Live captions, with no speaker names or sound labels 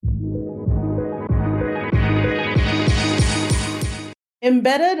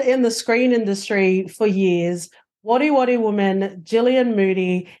Embedded in the screen industry for years, Waddy Waddy woman Gillian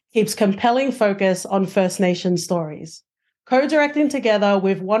Moody keeps compelling focus on First Nation stories. Co-directing together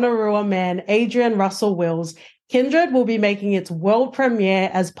with Wanneroo man Adrian Russell Wills, Kindred will be making its world premiere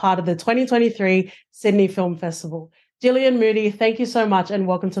as part of the 2023 Sydney Film Festival. Gillian Moody, thank you so much and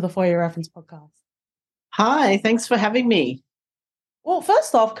welcome to the For Your Reference podcast. Hi, thanks for having me. Well,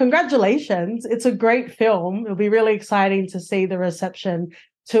 first off, congratulations. It's a great film. It'll be really exciting to see the reception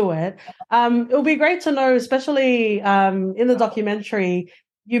to it. It'll be great to know, especially in the documentary,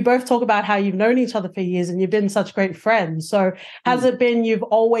 you both talk about how you've known each other for years and you've been such great friends. So has it been you've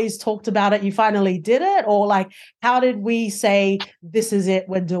always talked about it, you finally did it? Or like, how did we say, this is it,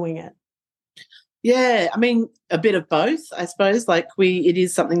 we're doing it? Yeah, I mean, a bit of both, I suppose. Like it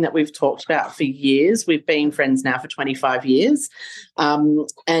is something that we've talked about for years. We've been friends now for 25 years.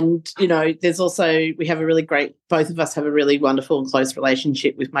 And, you know, there's also, both of us have a really wonderful and close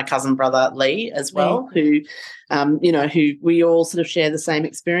relationship with my cousin brother Lee as well, who we all sort of share the ssame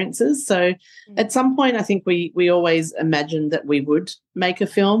experiences. So at some point, I think we always imagined that we would make a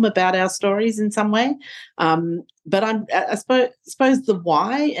film about our stories in some way. But I suppose the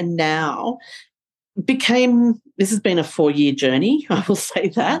why and now this has been a 4-year journey, I will say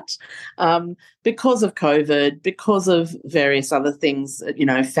that, because of COVID, because of various other things, you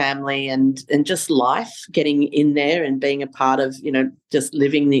know, family and just life getting in there and being a part of, you know, just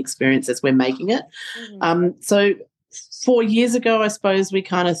living the experience as we're making it. So 4 years ago, I suppose we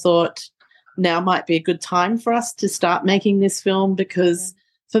kind of thought now might be a good time for us to start making this film because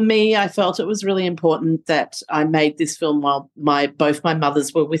for me, I felt it was really important that I made this film while both my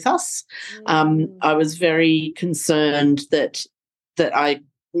mothers were with us. I was very concerned that I,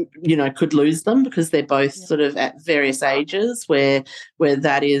 you know, could lose them because they're both sort of at various ages where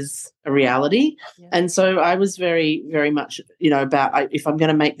that is a reality. And so I was very, very much, you know, about if I'm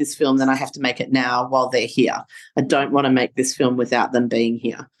going to make this film, then I have to make it now while they're here. I don't want to make this film without them being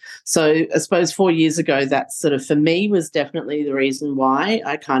here. So I suppose 4 years ago, that sort of for me was definitely the reason why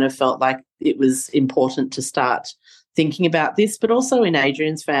I kind of felt like it was important to start thinking about this, but also in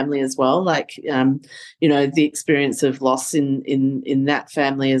Adrian's family as well. Like, you know, the experience of loss in that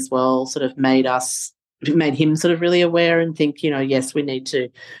family as well sort of made him sort of really aware and think, you know, yes, we need to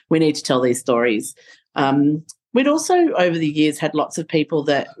tell these stories. We'd also over the years had lots of people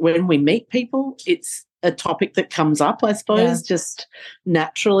that when we meet people, it's a topic that comes up, I suppose, just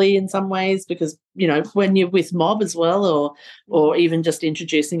naturally in some ways because, you know, when you're with mob as well or even just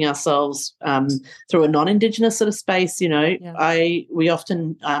introducing ourselves through a non-Indigenous sort of space, you know, we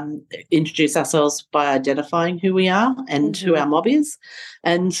often introduce ourselves by identifying who we are and who our mob is.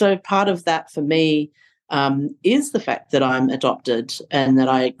 And so part of that for me is the fact that I'm adopted and that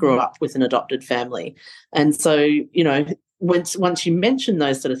I grew up with an adopted family. And so, you know, once you mention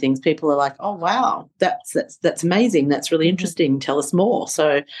those sort of things, people are like, "Oh, wow, that's amazing. That's really interesting. Tell us more."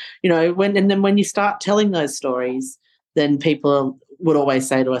 So, you know, when you start telling those stories, then people would always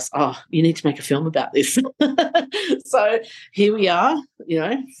say to us, "Oh, you need to make a film about this." So here we are, you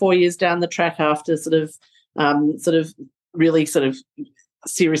know, 4 years down the track after sort of really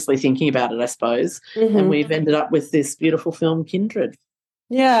seriously thinking about it, I suppose, and we've ended up with this beautiful film, Kindred.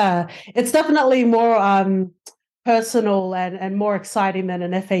 Yeah, it's definitely more personal and more exciting than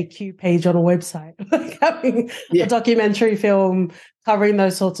an FAQ page on a website. Like having a documentary film covering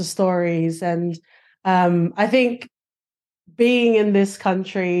those sorts of stories. And I think being in this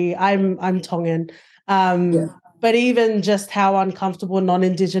country, I'm Tongan, but even just how uncomfortable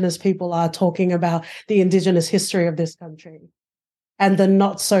non-Indigenous people are talking about the Indigenous history of this country and the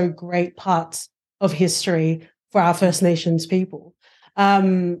not so great parts of history for our First Nations people.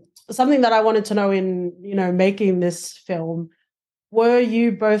 Something that I wanted to know in, you know, making this film, were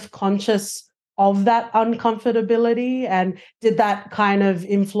you both conscious of that uncomfortability and did that kind of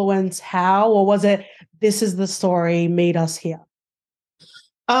influence how, or was it, this is the story, meet us here?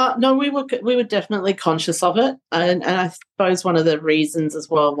 No, we were definitely conscious of it. And I suppose one of the reasons as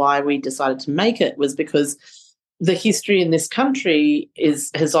well why we decided to make it was because the history in this country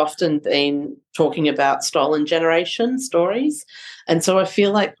has often been talking about stolen generation stories. And so I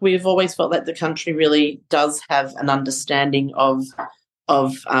feel like we've always felt like the country really does have an understanding of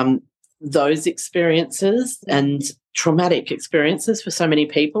those experiences and traumatic experiences for so many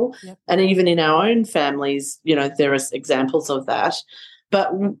people. And even in our own families, you know, there are examples of that.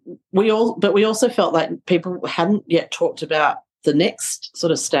 But we also felt like people hadn't yet talked about the next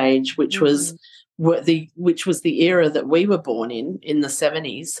sort of stage, which was the era that we were born in the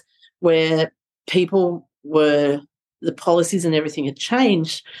 70s, where people were the policies and everything had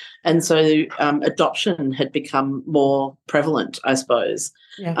changed, and so adoption had become more prevalent, I suppose.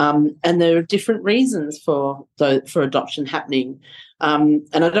 Yeah. And there are different reasons for adoption happening. And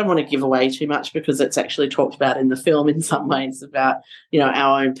I don't want to give away too much because it's actually talked about in the film in some ways about,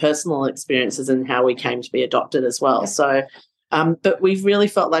 our own personal experiences and how we came to be adopted as well. Yeah. So, but we really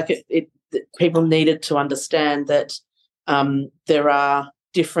felt like that people needed to understand that there are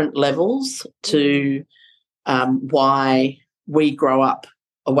different levels to why we grow up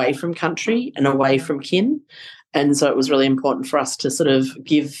away from country and away from kin. And so it was really important for us to sort of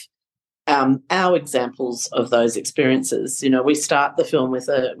give our examples of those experiences. We start the film with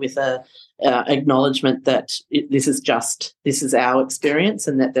a acknowledgement that this is our experience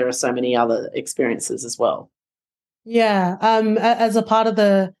and that there are so many other experiences as well. Yeah. As a part of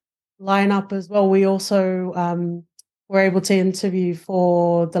the lineup as well, we also were able to interview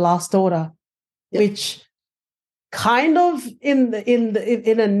for The Last Daughter, which kind of in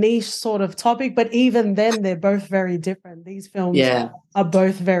a niche sort of topic, but even then they're both very different. These films are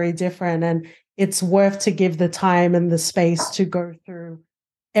both very different, and it's worth to give the time and the space to go through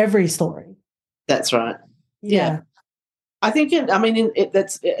every story. That's right. Yeah. I think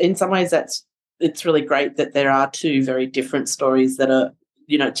in some ways it's really great that there are two very different stories that are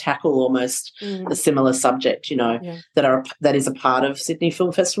tackle almost a similar subject, that is a part of Sydney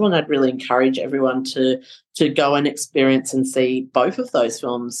Film Festival. And I'd really encourage everyone to go and experience and see both of those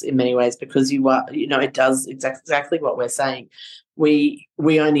films in many ways, because it does exactly what we're saying. We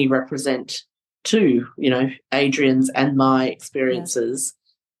only represent two, Adrian's and my experiences,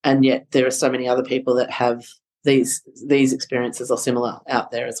 and yet there are so many other people that have these experiences or similar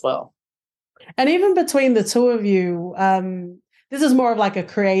out there as well. And even between the two of you, this is more of like a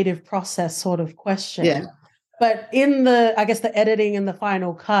creative process sort of question. Yeah. But in the editing and the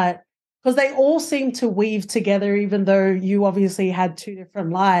final cut, because they all seem to weave together, even though you obviously had two different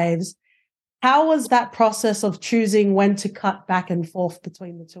lives, how was that process of choosing when to cut back and forth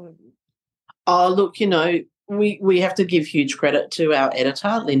between the two of you? Oh, look, we have to give huge credit to our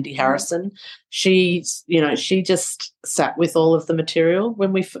editor, Lindy Harrison. She just sat with all of the material.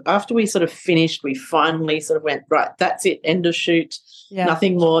 After we sort of finished, we finally sort of went, right, that's it, end of shoot,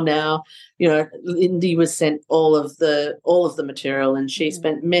 nothing more now. Lindy was sent all of the material, and she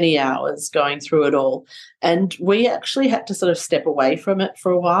spent many hours going through it all. And we actually had to sort of step away from it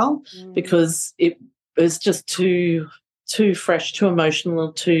for a while because it was just too fresh, too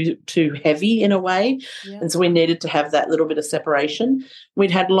emotional, too heavy in a way. Yeah. And so we needed to have that little bit of separation.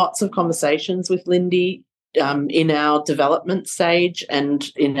 We'd had lots of conversations with Lindy in our development stage and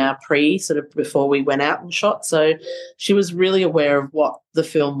in our sort of before we went out and shot. So she was really aware of what the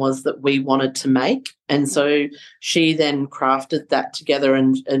film was that we wanted to make. And so she then crafted that together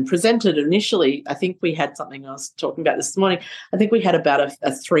and presented initially. I think we had something I was talking about this morning. I think we had about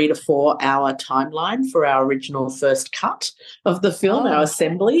a 3 to 4 hour timeline for our original first cut of the film, our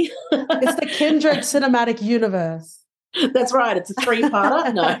assembly. It's the Kindred cinematic universe. That's right. It's a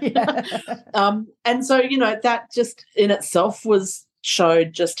 3-parter. No. And so, that just in itself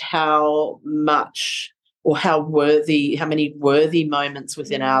showed just how much or how many worthy moments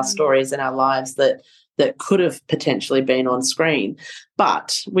within our stories and our lives that could have potentially been on screen.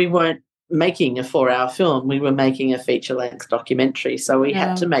 But we weren't making a 4-hour film. We were making a feature-length documentary. So we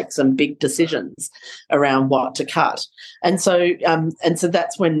had to make some big decisions around what to cut. And so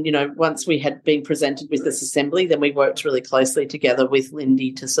that's when, once we had been presented with this assembly, then we worked really closely together with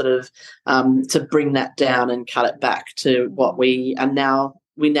Lindy to sort of to bring that down and cut it back to what we now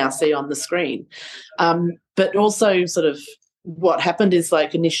see on the screen. But also sort of what happened is,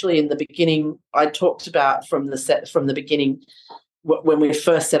 like, initially in the beginning, I talked about from the beginning, when we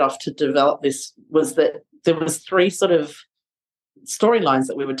first set off to develop this, was that there was 3 sort of storylines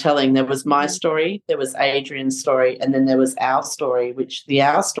that we were telling. There was my story, there was Adrian's story, and then there was our story, which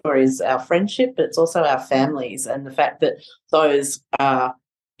our story is our friendship, but it's also our families and the fact that those are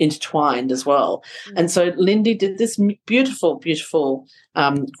intertwined as well. And so Lindy did this beautiful, beautiful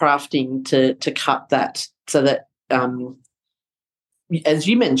crafting to cut that so that, as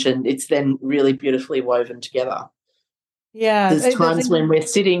you mentioned, it's then really beautifully woven together. Yeah. There's times when we're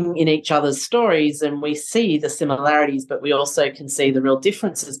sitting in each other's stories and we see the similarities, but we also can see the real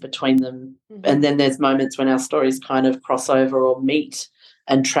differences between them. And then there's moments when our stories kind of cross over or meet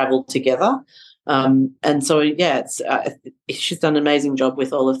and travel together. And so, she's done an amazing job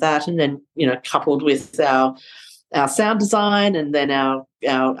with all of that. And then, coupled with our sound design and then our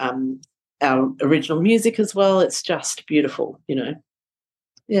original music as well, it's just beautiful, Yeah.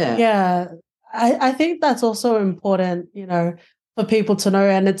 Yeah. I think that's also important, for for people to know.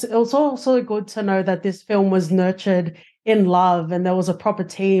 And it was also good to know that this film was nurtured in love, and there was a proper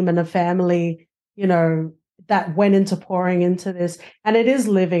team and a family, that went into pouring into this. And it is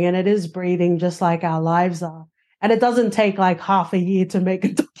living and it is breathing just like our lives are. And it doesn't take like half a year to make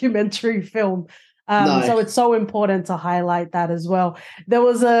a documentary film. No. So it's so important to highlight that as well. There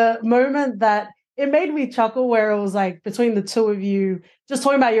was a moment that it made me chuckle where it was like between the two of you just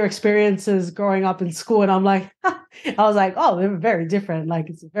talking about your experiences growing up in school. And I'm like, I was like, oh, they're very different. Like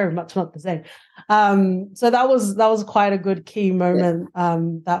it's very much not the same. So that was quite a good key moment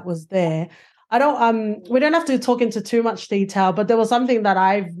that was there. We don't have to talk into too much detail, but there was something that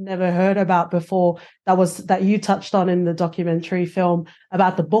I've never heard about before that you touched on in the documentary film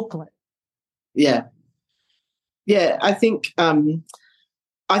about the booklet. Yeah. Yeah, I think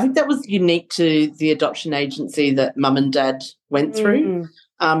that was unique to the adoption agency that Mum and Dad went through.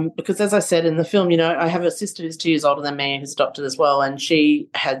 Because as I said in the film, I have a sister who's 2 years older than me who's adopted as well, and she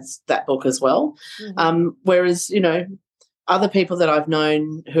has that book as well. Whereas, other people that I've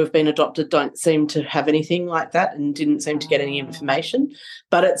known who have been adopted don't seem to have anything like that and didn't seem to get any information.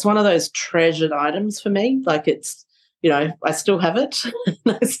 But it's one of those treasured items for me. Like it's, I still have it.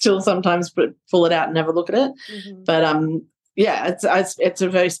 I still sometimes pull it out and have a look at it. But it's a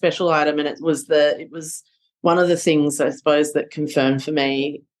very special item, and it was one of the things I suppose that confirmed for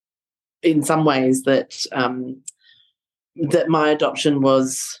me in some ways that that my adoption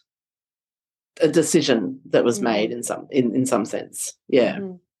was a decision that was made in some sense. Yeah.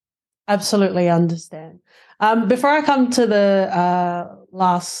 Absolutely understand. Before I come to the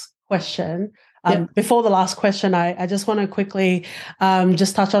last question, before the last question, I just want to quickly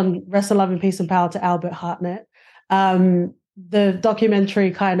just touch on Rest in Love and Peace and Power to Albert Hartnett. The documentary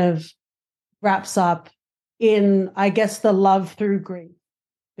kind of wraps up in, I guess, the love through grief,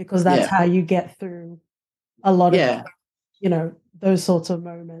 because that's how you get through a lot of, those sorts of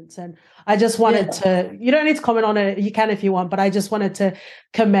moments. And I just wanted to, you don't need to comment on it, you can if you want, but I just wanted to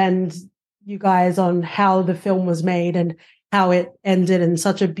commend you guys on how the film was made and how it ended in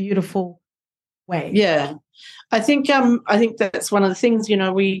such a beautiful way. Yeah. I think that's one of the things,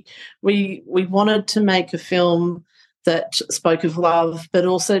 we wanted to make a film that spoke of love, but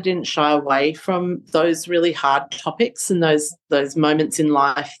also didn't shy away from those really hard topics and those moments in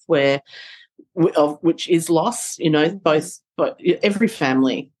life which is loss, but every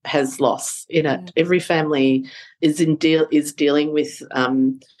family has loss in it. Every family is dealing with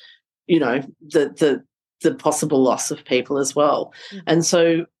the possible loss of people as well. And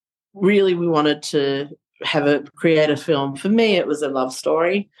so really we wanted to create a film. For me, it was a love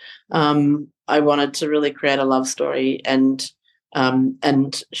story. I wanted to really create a love story and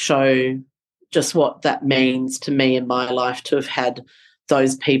show just what that means to me in my life to have had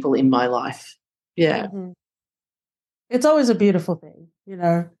those people in my life. Yeah. It's always a beautiful thing,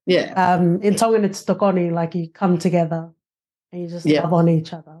 Yeah. In Tongan it's Tokoni, like you come together and you just love on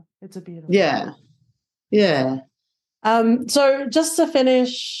each other. It's a beautiful thing. Yeah. So just to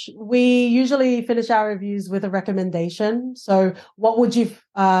finish, we usually finish our reviews with a recommendation. So what would you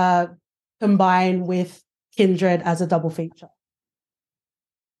combine with Kindred as a double feature?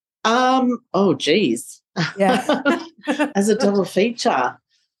 Oh geez. Yeah. As a double feature.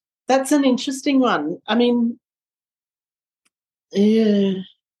 That's an interesting one. I mean,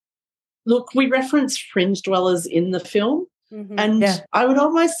 look, we reference fringe dwellers in the film, and I would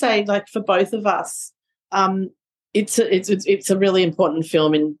almost say, like, for both of us, it's a really important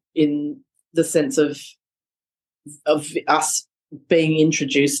film in the sense of us being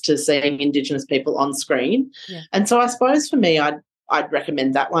introduced to seeing Indigenous people on screen, and so I suppose for me, I'd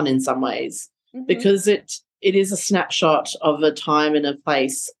recommend that one in some ways because it is a snapshot of a time and a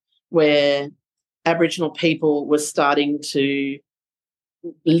place where Aboriginal people were starting to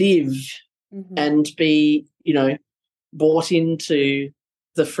live and be, brought into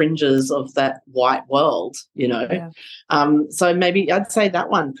the fringes of that white world, So maybe I'd say that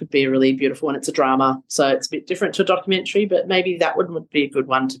one could be a really beautiful one. It's a drama, so it's a bit different to a documentary, but maybe that one would be a good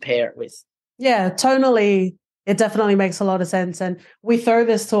one to pair it with. Yeah, tonally, it definitely makes a lot of sense. And we throw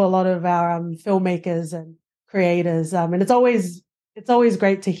this to a lot of our filmmakers and creators, and it's always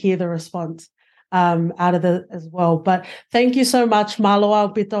great to hear the response out of it as well. But thank you so much, Malo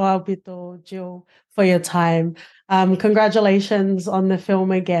Albito, Jill, for your time. Congratulations on the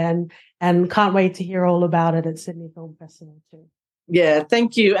film again, and can't wait to hear all about it at Sydney Film Festival too. Yeah,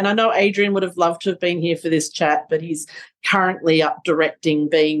 thank you. And I know Adrian would have loved to have been here for this chat, but he's currently up directing,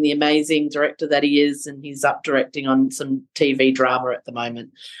 being the amazing director that he is, and he's up directing on some TV drama at the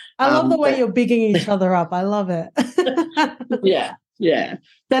moment. I love the way you're bigging each other up. I love it. Yeah. Yeah,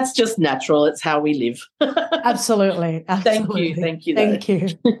 that's just natural. It's how we live. Absolutely. Thank you. Thank you.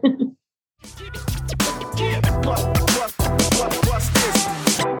 Though.